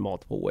use him in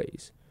multiple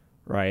ways,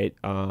 right?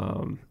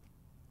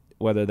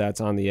 Whether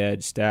that's on the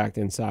edge, stacked,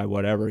 inside,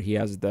 whatever, he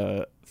has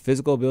the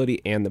physical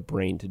ability and the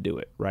brain to do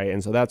it, right?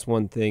 And so that's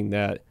one thing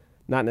that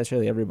not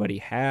necessarily everybody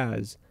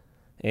has.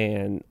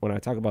 And when I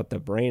talk about the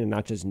brain and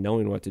not just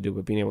knowing what to do,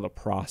 but being able to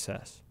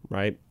process,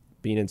 right?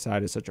 Being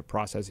inside is such a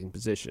processing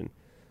position.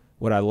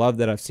 What I love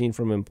that I've seen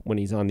from him when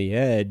he's on the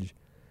edge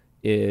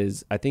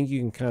is I think you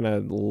can kind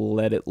of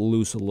let it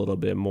loose a little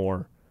bit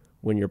more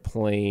when you're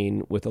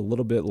playing with a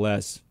little bit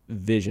less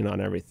vision on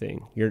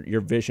everything.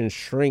 Your vision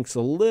shrinks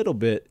a little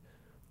bit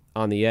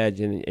on the edge,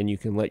 and you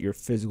can let your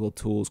physical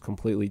tools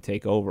completely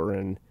take over.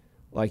 And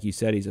like you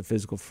said, he's a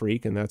physical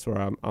freak, and that's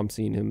where I'm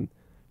seeing him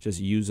just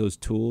use those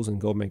tools and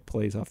go make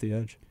plays off the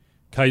edge.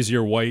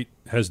 Kaiser White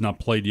has not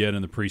played yet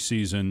in the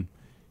preseason,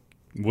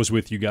 was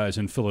with you guys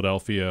in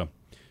Philadelphia.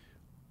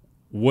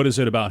 What is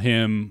it about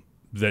him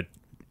that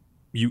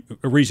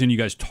a reason you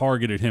guys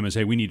targeted him is,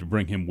 hey, we need to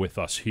bring him with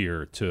us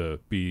here to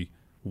be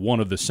one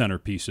of the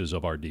centerpieces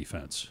of our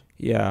defense?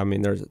 Yeah, I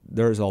mean,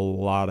 there's a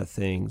lot of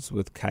things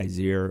with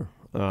Kaiser.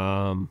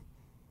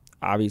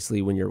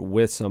 Obviously, when you're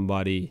with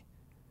somebody,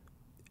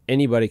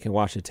 anybody can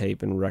watch the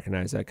tape and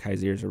recognize that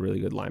Kaiser is a really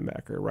good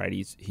linebacker, right?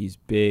 He's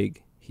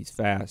big, he's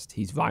fast,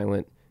 he's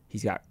violent,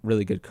 he's got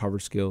really good cover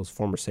skills,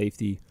 former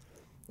safety.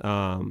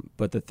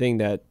 But the thing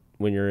that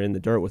when you're in the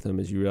dirt with him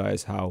is you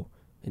realize how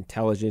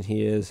intelligent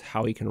he is,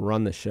 how he can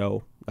run the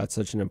show. That's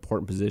such an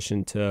important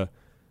position to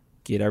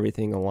get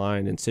everything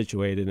aligned and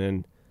situated.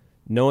 And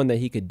knowing that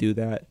he could do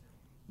that,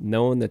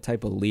 knowing the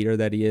type of leader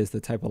that he is, the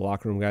type of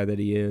locker room guy that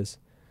he is,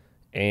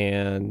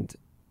 and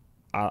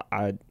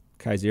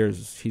Kaiser,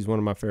 he's one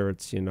of my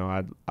favorites.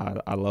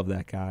 I love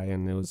that guy,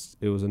 and it was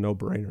a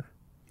no-brainer.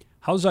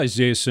 How's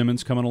Isaiah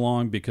Simmons coming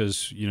along?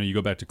 Because you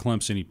go back to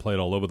Clemson, he played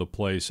all over the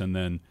place, and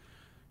then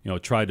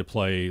tried to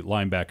play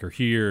linebacker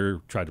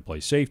here, tried to play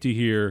safety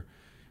here.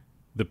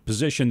 The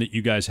position that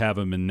you guys have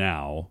him in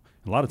now,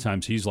 a lot of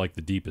times he's like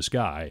the deepest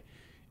guy.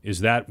 Is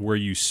that where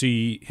you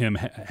see him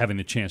having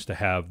the chance to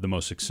have the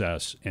most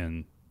success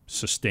and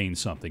sustain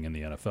something in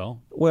the NFL?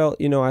 Well,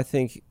 I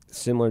think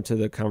similar to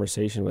the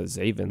conversation with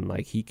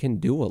Zaven, he can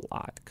do a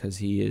lot because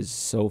he is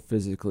so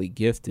physically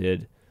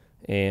gifted.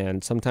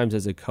 And sometimes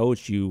as a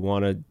coach, you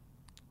want to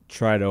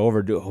try to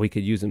overdo it. We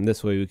could use him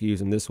this way. We could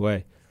use him this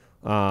way.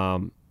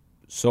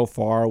 So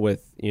far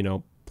with,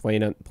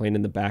 playing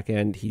in the back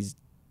end, he's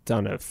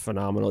done a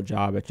phenomenal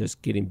job at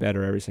just getting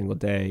better every single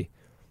day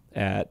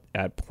at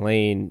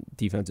playing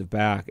defensive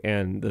back.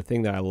 And the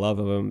thing that I love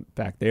of him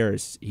back there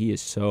is he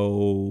is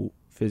so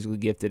physically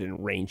gifted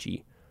and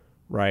rangy,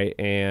 right?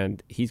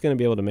 And he's going to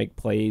be able to make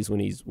plays when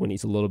he's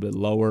a little bit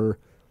lower,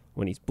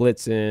 when he's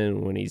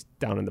blitzing, when he's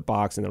down in the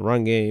box in the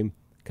run game,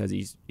 because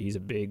he's a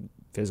big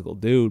physical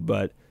dude.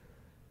 But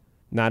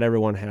not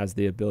everyone has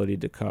the ability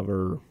to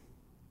cover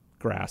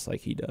grass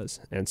like he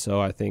does. And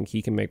so I think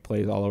he can make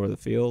plays all over the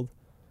field.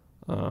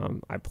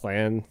 I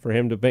plan for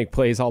him to make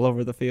plays all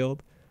over the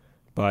field,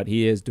 but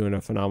he is doing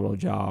a phenomenal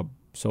job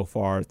so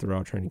far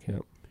throughout training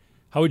camp.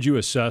 How would you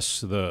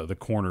assess the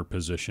corner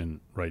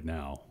position right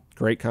now?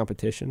 Great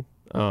competition.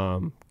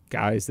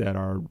 Guys that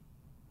are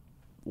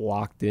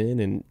locked in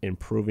and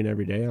improving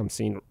every day. I'm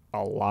seeing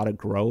a lot of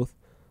growth.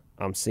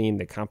 I'm seeing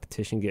the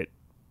competition get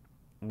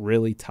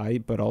really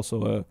tight, but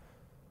also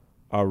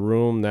a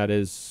room that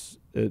is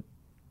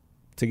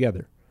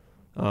together.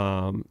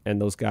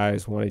 And those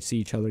guys want to see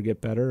each other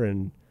get better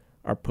and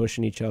are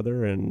pushing each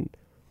other, and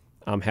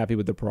I'm happy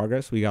with the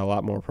progress. We got a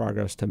lot more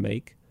progress to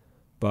make,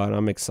 but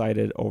I'm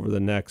excited over the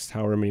next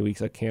however many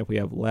weeks of camp we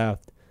have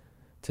left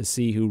to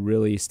see who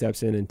really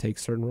steps in and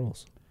takes certain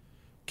roles.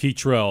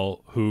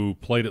 Keytrell, who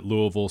played at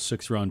Louisville,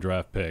 6th-round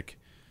draft pick,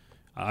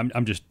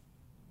 I'm just,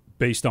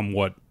 based on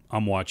what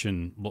I'm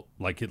watching,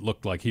 like it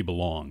looked like he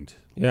belonged.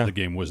 Yeah. The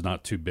game was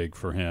not too big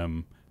for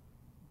him.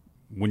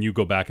 When you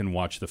go back and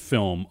watch the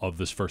film of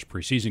this first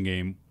preseason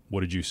game,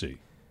 what did you see?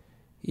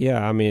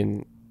 Yeah, I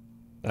mean,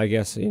 I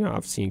guess,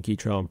 I've seen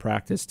Keytrell in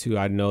practice too.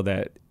 I know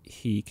that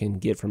he can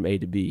get from A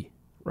to B,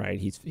 right?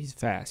 He's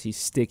fast. He's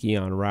sticky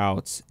on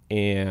routes,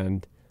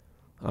 and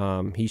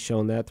he's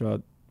shown that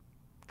throughout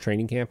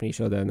training camp, and he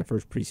showed that in the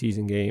first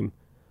preseason game.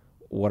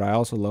 What I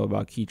also love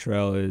about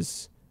Keytrell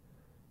is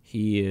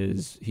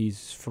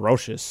he's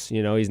ferocious.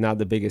 He's not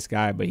the biggest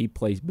guy, but he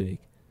plays big.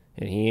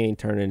 And he ain't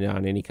turning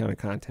down any kind of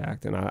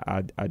contact, and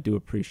I do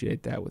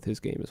appreciate that with his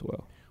game as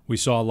well. We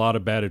saw a lot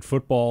of batted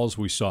footballs.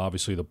 We saw,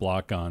 obviously, the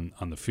block on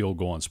the field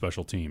goal on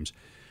special teams.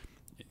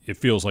 It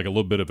feels like a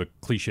little bit of a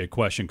cliche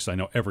question because I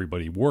know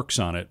everybody works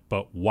on it,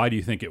 but why do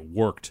you think it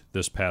worked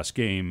this past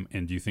game,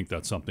 and do you think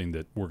that's something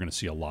that we're going to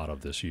see a lot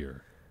of this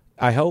year?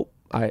 I hope.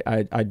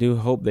 I do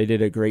hope they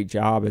did a great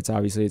job.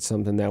 It's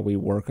something that we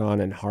work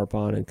on and harp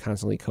on and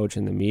constantly coach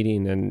in the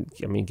meeting. And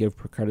I mean, give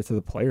credit to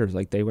the players.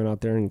 Like, they went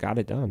out there and got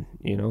it done.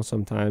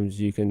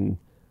 Sometimes you can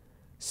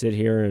sit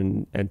here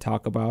and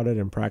talk about it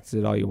and practice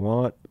it all you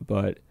want,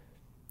 but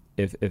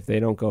if they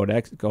don't go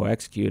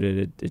execute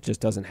it, it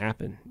just doesn't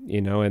happen.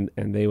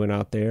 And they went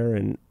out there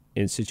and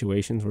in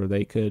situations where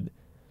they could,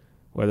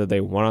 whether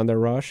they won on their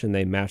rush and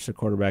they matched the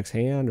quarterback's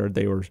hand, or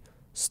they were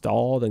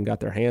stalled and got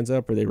their hands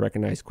up, or they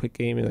recognized quick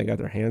game and they got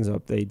their hands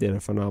up, they did a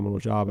phenomenal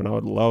job. And I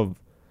would love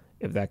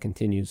if that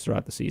continues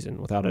throughout the season,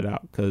 without a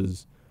doubt,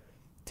 because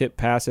tip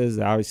passes,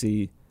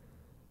 obviously,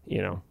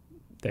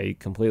 they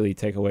completely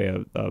take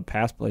away a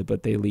pass play,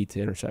 but they lead to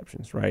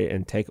interceptions, right?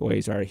 And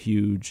takeaways are a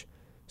huge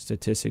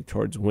statistic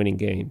towards winning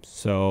games.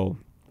 So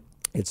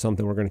it's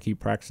something we're going to keep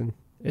practicing.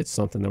 It's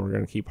something that we're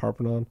going to keep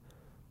harping on.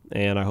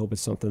 And I hope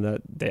it's something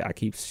that I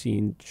keep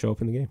seeing show up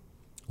in the game.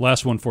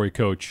 Last one for you,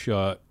 Coach.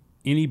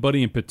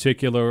 Anybody in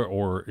particular,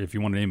 or if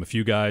you want to name a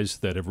few guys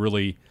that have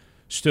really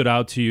stood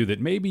out to you that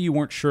maybe you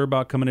weren't sure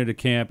about coming into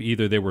camp?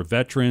 Either they were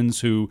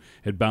veterans who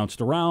had bounced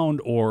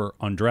around, or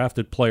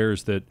undrafted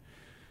players that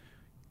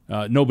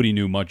nobody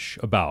knew much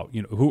about.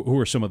 Who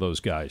are some of those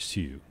guys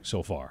to you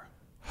so far?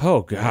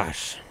 Oh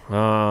gosh,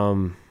 I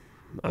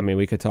mean,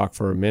 we could talk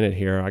for a minute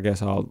here. I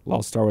guess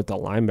I'll start with the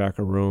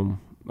linebacker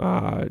room.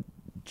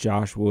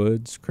 Josh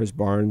Woods, Chris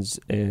Barnes,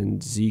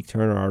 and Zeke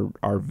Turner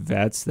are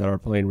vets that are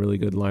playing really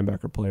good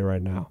linebacker play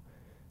right now.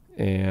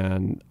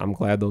 And I'm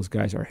glad those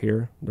guys are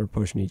here. They're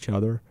pushing each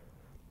other.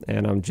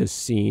 And I'm just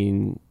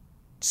seeing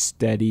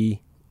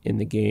steady in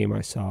the game.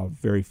 I saw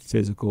very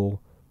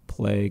physical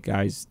play,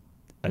 guys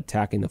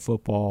attacking the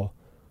football,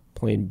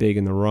 playing big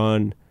in the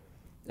run.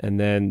 And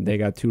then they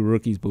got two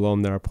rookies below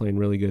them that are playing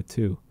really good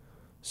too.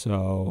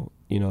 So,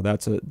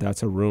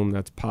 that's a room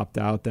that's popped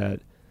out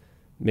that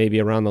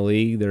maybe around the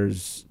league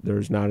there's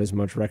not as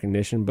much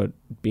recognition, but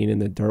being in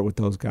the dirt with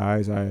those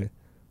guys, I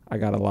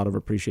got a lot of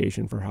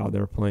appreciation for how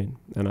they're playing.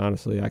 And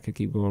honestly, I could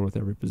keep going with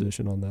every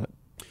position on that.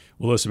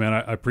 Well, listen, man,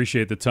 I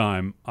appreciate the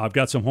time. I've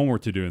got some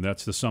homework to do, and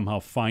that's to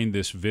somehow find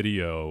this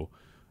video,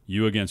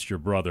 you against your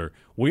brother.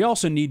 We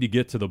also need to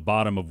get to the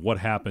bottom of what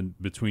happened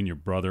between your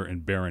brother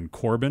and Baron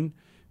Corbin,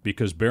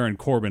 because Baron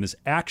Corbin is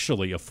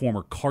actually a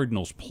former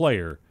Cardinals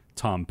player,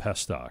 Tom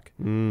Pestock.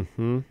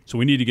 Mm-hmm. So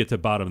we need to get to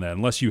the bottom of that,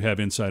 unless you have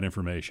inside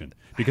information.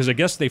 Because I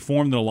guess they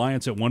formed an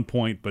alliance at one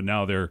point, but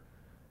now they're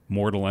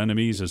mortal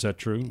enemies. Is that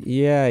true?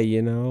 Yeah,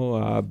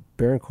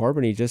 Baron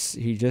Corbin, he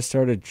just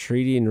started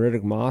treating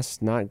Riddick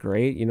Moss not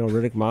great.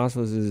 Riddick Moss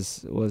was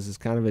his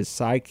kind of his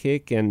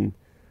sidekick, and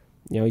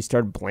he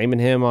started blaming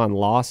him on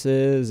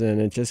losses,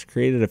 and it just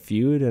created a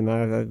feud.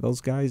 And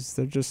those guys,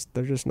 they're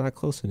just not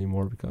close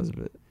anymore because of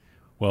it.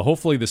 Well,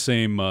 hopefully the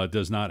same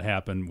does not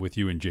happen with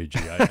you and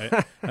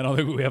JG. I don't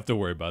think we have to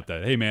worry about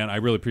that. Hey, man, I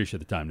really appreciate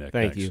the time, Nick.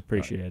 Thank you.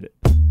 Appreciate it.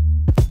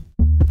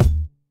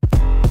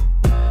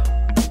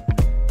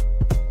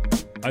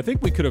 I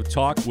think we could have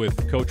talked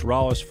with Coach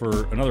Rallis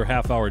for another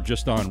half hour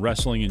just on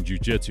wrestling and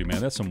jiu-jitsu,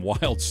 man. That's some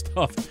wild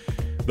stuff.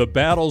 The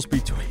battles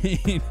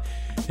between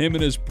him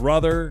and his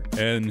brother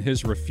and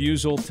his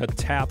refusal to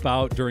tap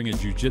out during a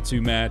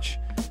jiu-jitsu match.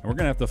 And we're going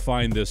to have to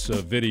find this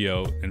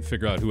video and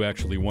figure out who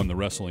actually won the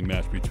wrestling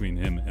match between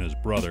him and his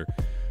brother.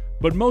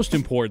 But most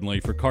importantly,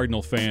 for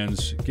Cardinal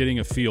fans, getting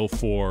a feel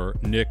for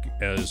Nick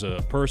as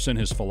a person,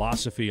 his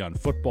philosophy on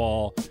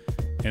football.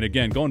 And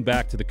again, going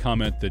back to the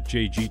comment that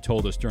JG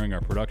told us during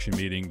our production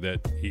meeting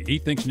that he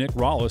thinks Nick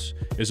Rallis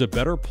is a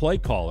better play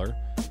caller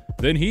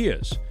than he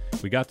is.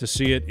 We got to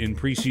see it in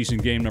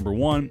preseason game number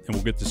 1, and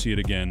we'll get to see it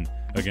again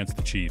against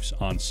the Chiefs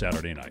on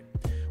Saturday night.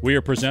 We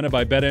are presented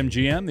by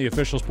BetMGM, the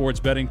official sports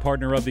betting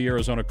partner of the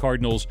Arizona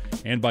Cardinals,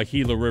 and by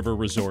Gila River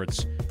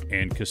Resorts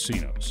and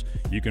Casinos.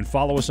 You can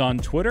follow us on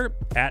Twitter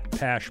at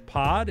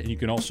PaschPod, and you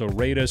can also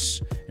rate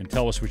us and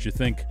tell us what you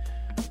think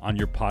on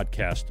your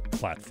podcast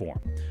platform.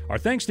 Our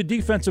thanks to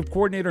defensive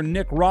coordinator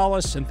Nick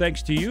Rallis, and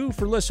thanks to you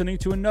for listening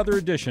to another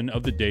edition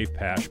of the Dave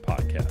Pasch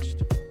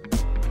Podcast.